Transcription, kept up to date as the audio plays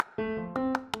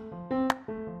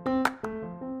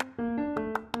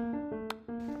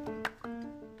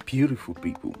Beautiful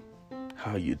people,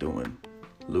 how you doing?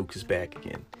 Luke is back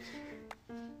again.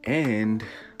 And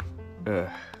I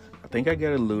think I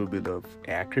got a little bit of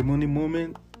acrimony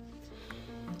moment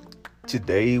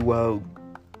today while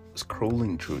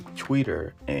scrolling through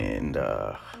Twitter, and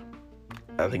I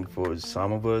think for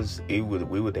some of us we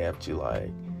would have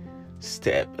to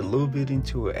step a little bit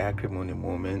into an acrimony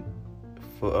moment.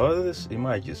 For others it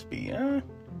might just be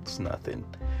it's nothing.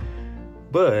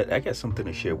 But I got something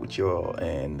to share with y'all,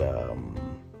 and I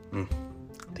think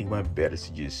it might be better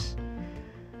to just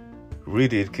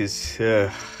read it, because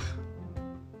I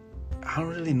don't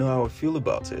really know how I feel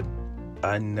about it.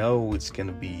 I know it's going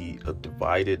to be a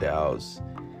divided house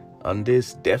on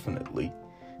this, definitely.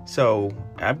 So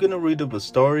I'm going to read up a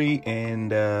story,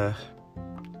 and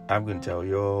I'm going to tell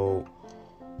y'all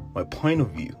my point of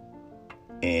view.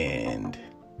 And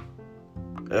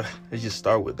let's just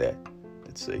start with that.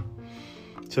 Let's see.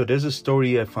 So there's a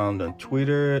story I found on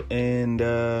Twitter, and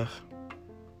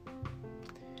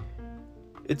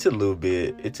it's a little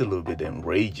bit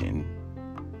enraging,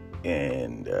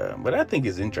 and but I think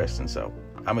it's interesting. So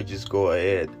I'm gonna just go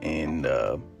ahead and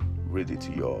read it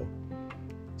to y'all.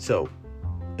 So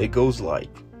it goes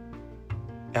like,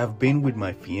 I've been with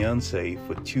my fiance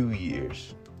for 2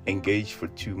 years, engaged for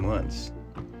 2 months.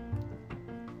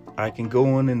 I can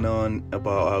go on and on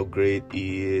about how great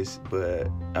he is,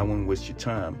 but I won't waste your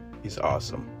time. He's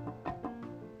awesome.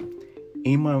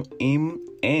 Him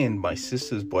and my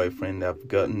sister's boyfriend have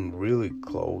gotten really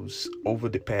close over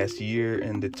the past year,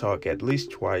 and they talk at least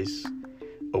twice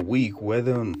a week,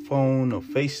 whether on phone or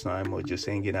FaceTime or just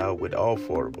hanging out with all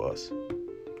 4 of us.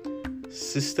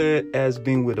 Sister has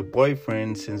been with a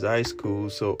boyfriend since high school,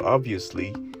 so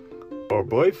obviously our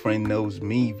boyfriend knows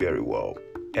me very well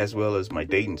as my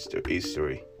dating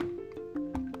history.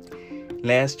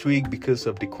 Last week, because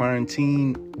of the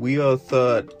quarantine, we all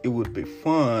thought it would be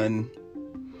fun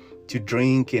to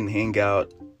drink and hang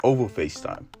out over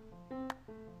FaceTime.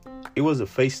 It was a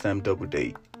FaceTime double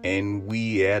date, and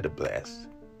we had a blast.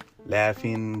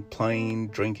 Laughing, playing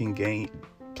drinking games.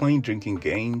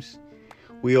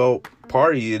 We all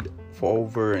partied for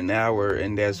over an hour,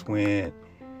 and that's when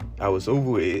I was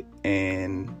over it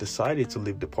and decided to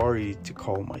leave the party to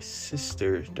call my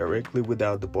sister directly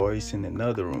without the boys in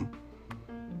another room,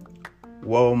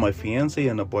 while my fiance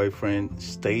and her boyfriend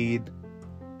stayed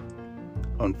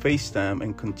on FaceTime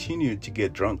and continued to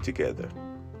get drunk together.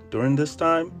 During this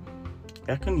time,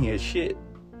 I couldn't hear shit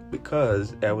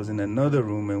because I was in another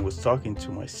room and was talking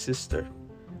to my sister.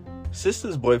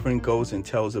 Sister's boyfriend goes and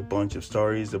tells a bunch of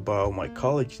stories about my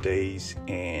college days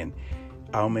and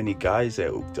how many guys I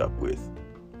hooked up with.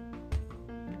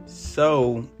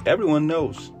 So everyone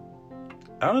knows.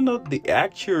 I don't know the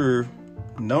actual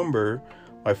number.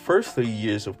 My first 3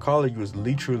 years of college was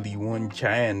literally one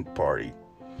giant party.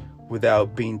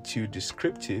 Without being too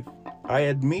descriptive, I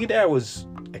admit I was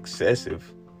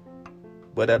excessive,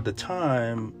 but at the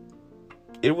time,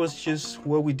 it was just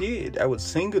what we did. I was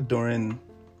single during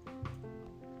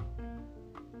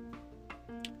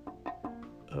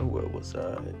where was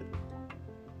I?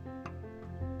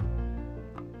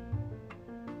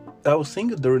 I was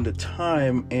single during the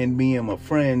time, and me and my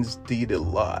friends did a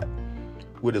lot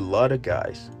with a lot of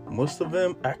guys. Most of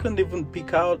them I couldn't even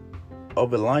pick out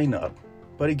of a lineup.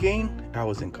 But again, I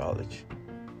was in college.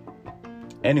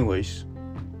 Anyways,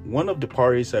 one of the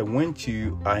parties I went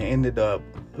to, I ended up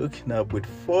hooking up with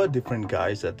 4 different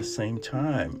guys at the same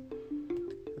time.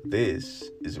 This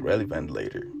is relevant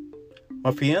later.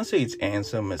 My fiance is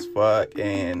handsome as fuck,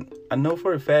 and I know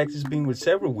for a fact he's been with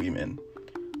several women.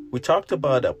 We talked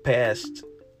about our past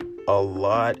a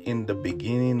lot in the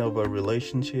beginning of our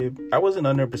relationship. I wasn't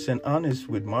 100% honest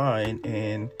with mine,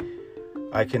 and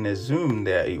I can assume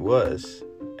that he was.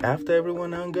 After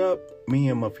everyone hung up, me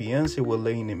and my fiance were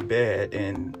laying in bed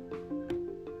and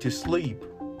to sleep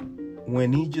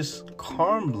when he just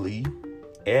calmly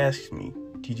asked me,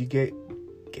 "Did you get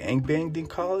gangbanged in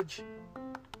college?"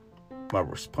 My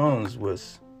response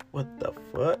was, "What the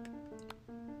fuck?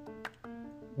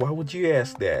 Why would you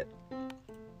ask that?"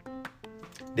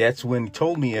 That's when he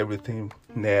told me everything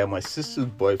that my sister's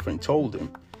boyfriend told him.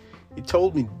 He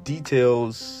told me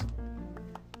details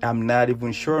I'm not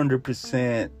even sure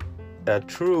 100%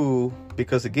 true,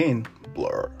 because again,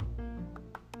 blur.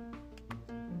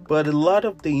 But a lot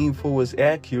of the info was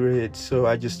accurate, so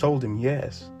I just told him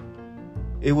yes.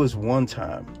 It was one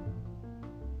time.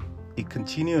 He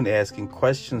continued asking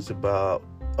questions about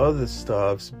other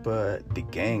stuffs, but the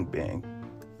gangbang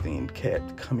thing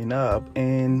kept coming up,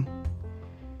 and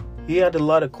he had a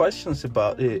lot of questions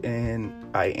about it, and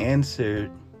I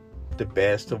answered the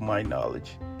best of my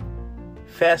knowledge.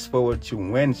 Fast forward to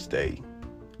Wednesday,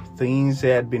 Things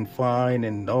had been fine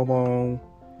and normal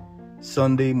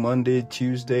Sunday, Monday,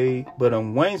 Tuesday, but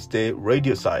on Wednesday,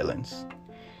 radio silence.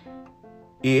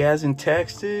 He hasn't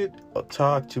texted or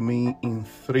talked to me in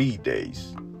 3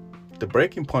 days. The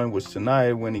breaking point was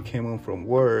tonight when he came home from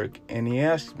work and he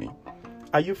asked me,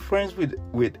 "Are you friends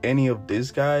with any of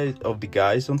the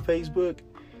guys on Facebook?"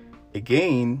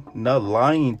 Again, not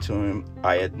lying to him,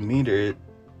 I admitted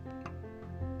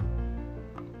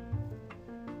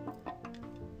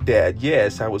that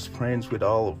yes, I was friends with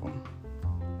all of them.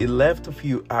 He left a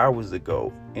few hours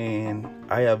ago and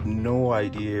I have no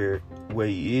idea where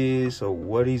he is or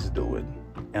what he's doing.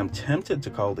 I'm tempted to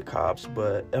call the cops,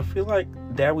 but I feel like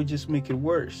that would just make it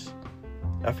worse.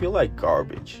 I feel like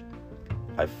garbage.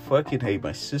 I fucking hate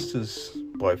my sister's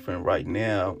boyfriend right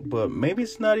now, but maybe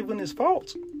it's not even his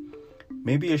fault.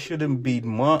 Maybe I shouldn't be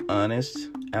more honest.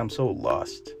 I'm so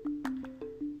lost.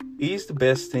 He's the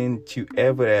best thing to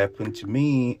ever happen to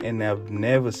me, and I've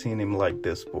never seen him like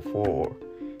this before.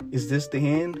 Is this the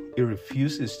end? He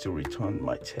refuses to return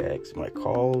my texts, my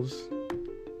calls,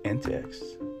 and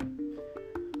texts.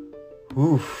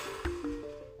 Oof.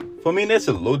 For me, that's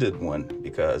a loaded one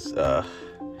because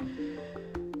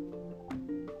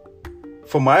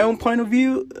from my own point of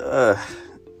view,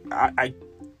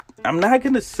 I'm not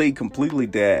gonna say completely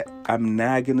that I'm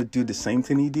not gonna do the same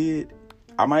thing he did.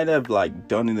 I might have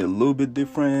done it a little bit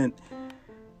different.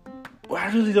 Well,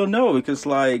 I really don't know because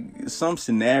some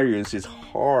scenarios it's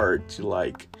hard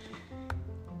to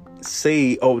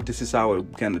say, oh, this is how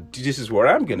I'm gonna do, this is what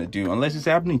I'm gonna do, unless it's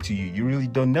happening to you. You really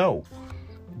don't know.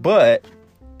 But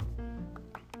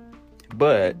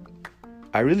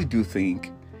I really do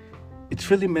think it's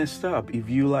really messed up if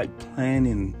you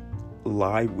planning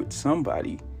live with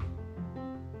somebody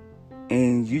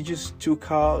and you just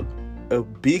took out a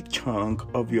big chunk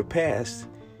of your past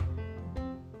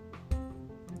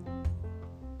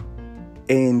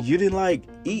and you didn't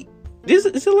eat. This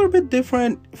is a little bit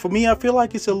different for me. I feel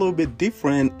like it's a little bit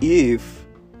different if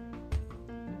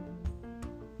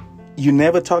you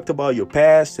never talked about your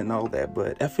past and all that.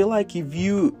 But I feel like if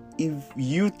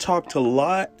you talked a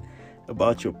lot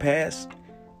about your past,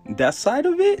 that side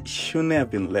of it shouldn't have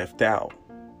been left out.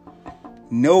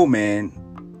 No man,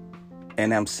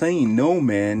 and I'm saying no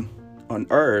man on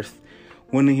earth,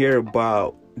 want to hear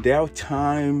about that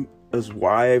time his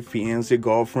wife, fiance,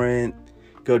 girlfriend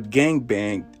got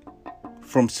gangbanged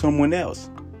from someone else.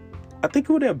 I think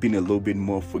it would have been a little bit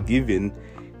more forgiving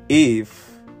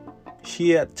if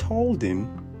she had told him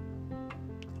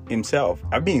himself.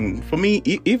 I mean, for me,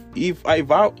 if I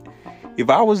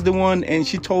was the one and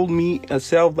she told me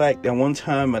herself that one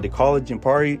time at the college and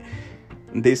party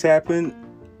this happened,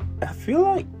 I feel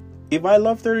like if I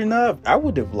loved her enough, I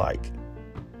would have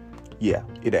yeah,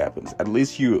 it happens. At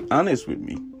least you're honest with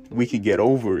me. We could get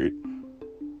over it.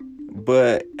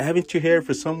 But having to hear it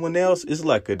for someone else is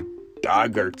like a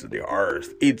dagger to the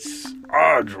earth. It's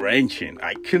heart-wrenching.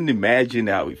 I couldn't imagine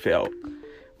how it felt.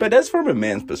 But that's from a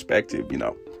man's perspective,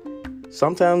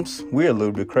 Sometimes we're a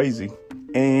little bit crazy.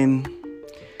 And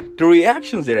the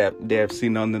reactions that I've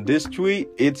seen under this tweet,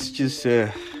 it's just,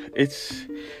 this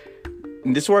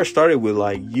is where I started with,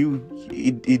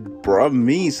 it brought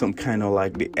me some kind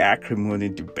of the acrimony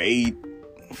debate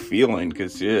feeling,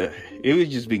 because it was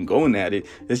just been going at it.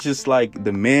 It's just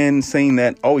the man saying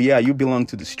that, oh yeah, you belong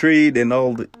to the street and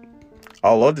all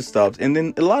other stuff, and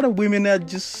then a lot of women are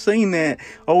just saying that,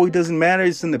 oh, it doesn't matter,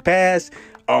 it's in the past,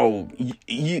 oh,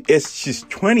 it's just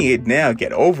 28 now,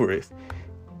 get over it.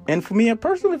 And for me, I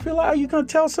personally feel like, you gonna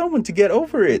tell someone to get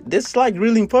over it? That's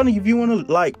really important. If you want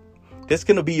to that's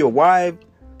gonna be your wife,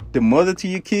 the mother to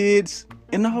your kids,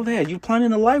 and all that. You're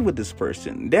planning a life with this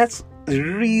person. That's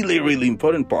really, really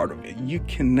important part of it. You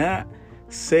cannot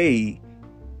say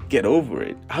get over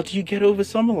it. How do you get over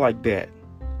something like that?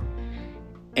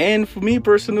 And for me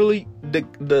personally,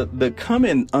 the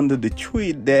comment under the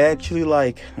tweet that actually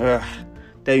that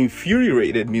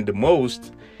infuriated me the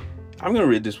most, I'm gonna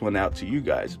read this one out to you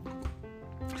guys.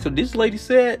 So this lady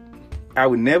said, "I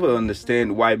would never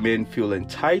understand why men feel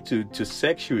entitled to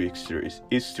sexual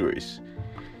histories.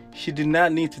 She did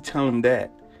not need to tell him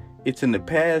that. It's in the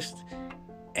past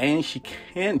and she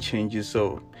can't change it,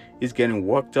 so it's getting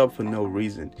worked up for no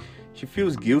reason. She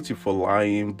feels guilty for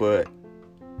lying, but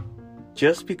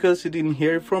just because he didn't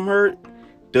hear it from her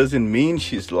doesn't mean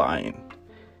she's lying."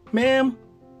 Ma'am,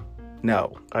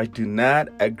 no, I do not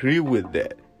agree with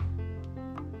that.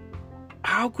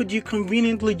 How could you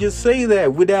conveniently just say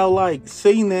that without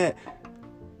saying that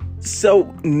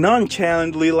so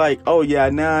nonchalantly, oh yeah,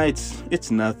 nah,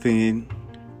 it's nothing.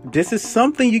 This is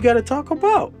something you got to talk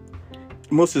about.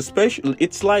 Most especially,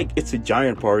 it's a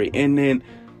giant party, and then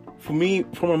for me,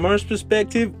 from a man's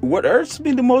perspective, what hurts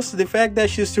me the most is the fact that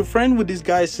she's still friends with this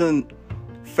guy on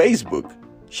Facebook.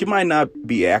 She might not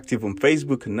be active on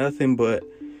Facebook or nothing, but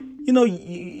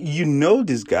you know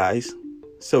these guys,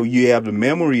 so you have the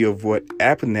memory of what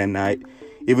happened that night.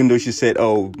 Even though she said,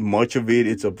 "Oh, much of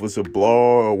it was a blur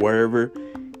or wherever,"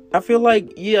 I feel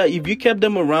like, yeah, if you kept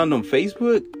them around on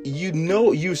Facebook,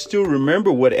 you still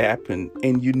remember what happened,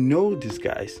 and you know these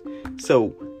guys.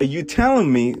 So are you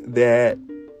telling me that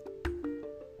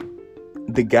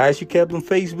the guys you kept on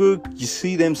Facebook, you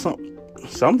see them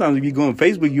sometimes if you go on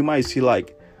Facebook, you might see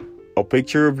like a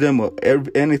picture of them or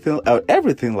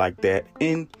everything like that,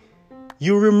 and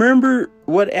you remember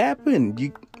what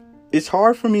happened? It's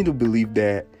hard for me to believe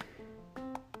that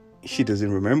she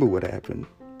doesn't remember what happened.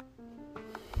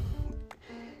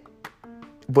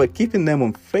 But keeping them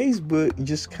on Facebook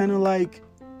just kind of like,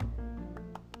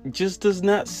 just does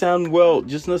not sound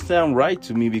right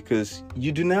to me, because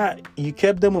you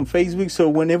kept them on Facebook. So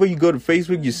whenever you go to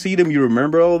Facebook, you see them, you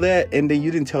remember all that, and then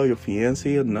you didn't tell your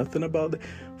fiance or nothing about that.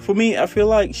 For me, I feel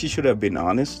like she should have been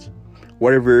honest.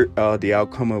 Whatever the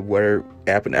outcome of whatever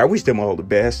happened, I wish them all the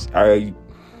best. I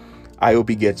hope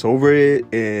he gets over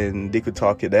it and they could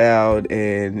talk it out,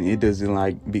 and it doesn't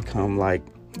like become like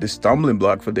the stumbling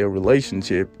block for their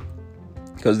relationship,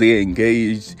 because they're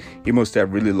engaged. He must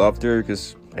have really loved her,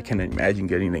 because I can't imagine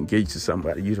getting engaged to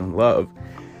somebody you don't love.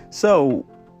 So,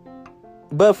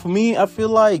 but for me, I feel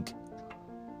like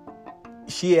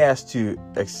she has to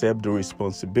accept the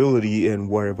responsibility and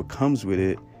whatever comes with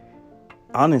it.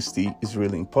 Honesty is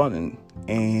really important,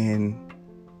 and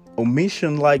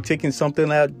omission, like taking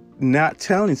something out, not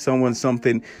telling someone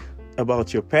something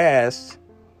about your past,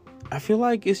 I feel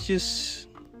like it's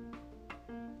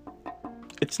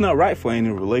not right for any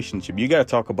relationship. You got to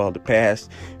talk about the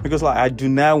past, because like I do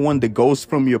not want the ghost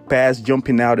from your past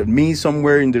jumping out at me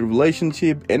somewhere in the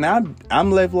relationship, and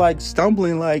I'm left like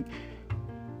stumbling, like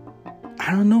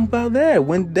I don't know about that.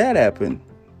 When did that happen?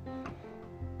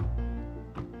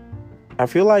 I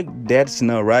feel like that's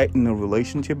not right in a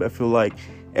relationship. I feel like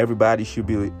everybody should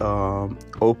be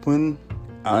open,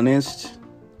 honest,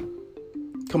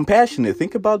 compassionate.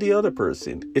 Think about the other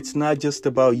person. It's not just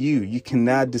about you. You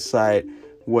cannot decide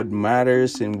what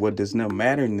matters and what does not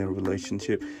matter in a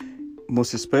relationship.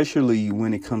 Most especially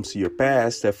when it comes to your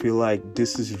past, I feel like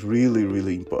this is really,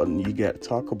 really important. You got to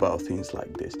talk about things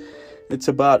like this. It's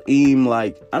about aim.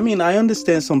 Like, I mean, I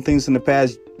understand some things in the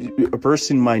past. A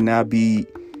person might not be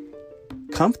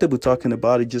comfortable talking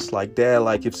about it just like that.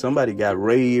 Like if somebody got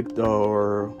raped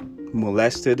or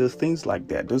molested or things like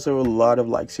that. Those are a lot of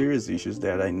like serious issues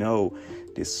that I know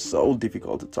it's so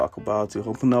difficult to talk about, to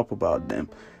open up about them.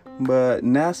 But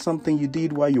not something you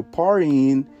did while you're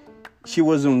partying. She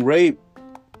wasn't raped.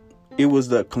 It was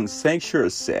the consensual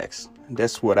sex.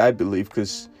 That's what I believe,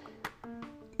 because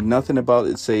nothing about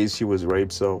it says she was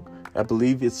raped. So I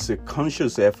believe it's a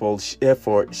conscious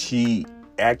effort. She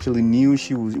actually knew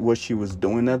what she was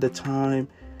doing at the time.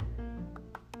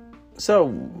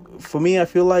 So for me, I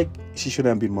feel like she should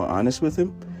have been more honest with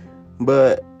him.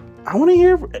 But I want to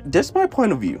hear, that's my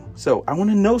point of view. So I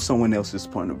want to know someone else's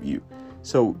point of view.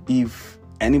 So if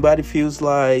anybody feels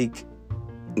like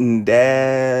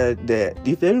that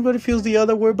if anybody feels the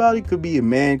other way about it, could be a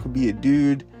man, could be a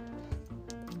dude,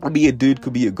 could be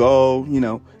a girl,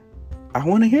 I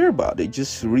want to hear about it.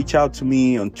 Just reach out to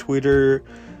me on Twitter.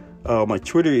 My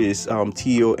Twitter is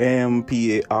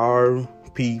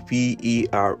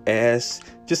TOMPARPPERS.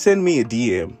 Just send me a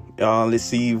DM. Let's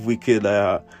see if we could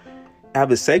have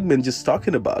a segment just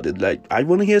talking about it. Like, I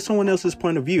want to hear someone else's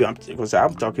point of view, because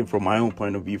I'm talking from my own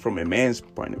point of view, from a man's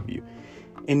point of view.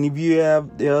 And if you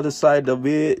have the other side of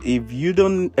it, if you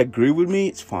don't agree with me,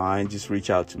 it's fine. Just reach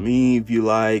out to me if you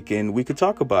like, and we could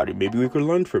talk about it. Maybe we could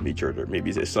learn from each other.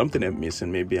 Maybe there's something I'm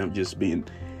missing. Maybe I'm just being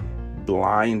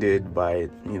blinded by,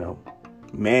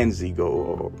 man's ego.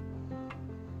 Or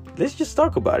let's just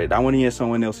talk about it. I want to hear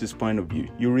someone else's point of view.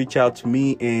 You reach out to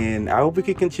me, and I hope we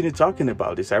can continue talking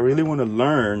about this. I really want to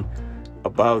learn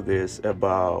about this,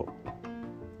 about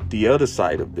the other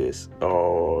side of this,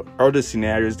 or other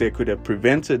scenarios that could have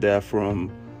prevented that from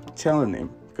telling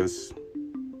him. Because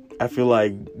I feel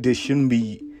like this shouldn't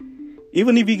be,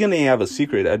 even if you're gonna have a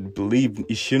secret, I believe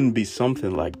it shouldn't be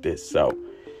something like this. So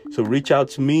reach out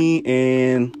to me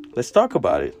and let's talk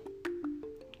about it.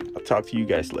 I'll talk to you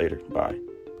guys later. Bye.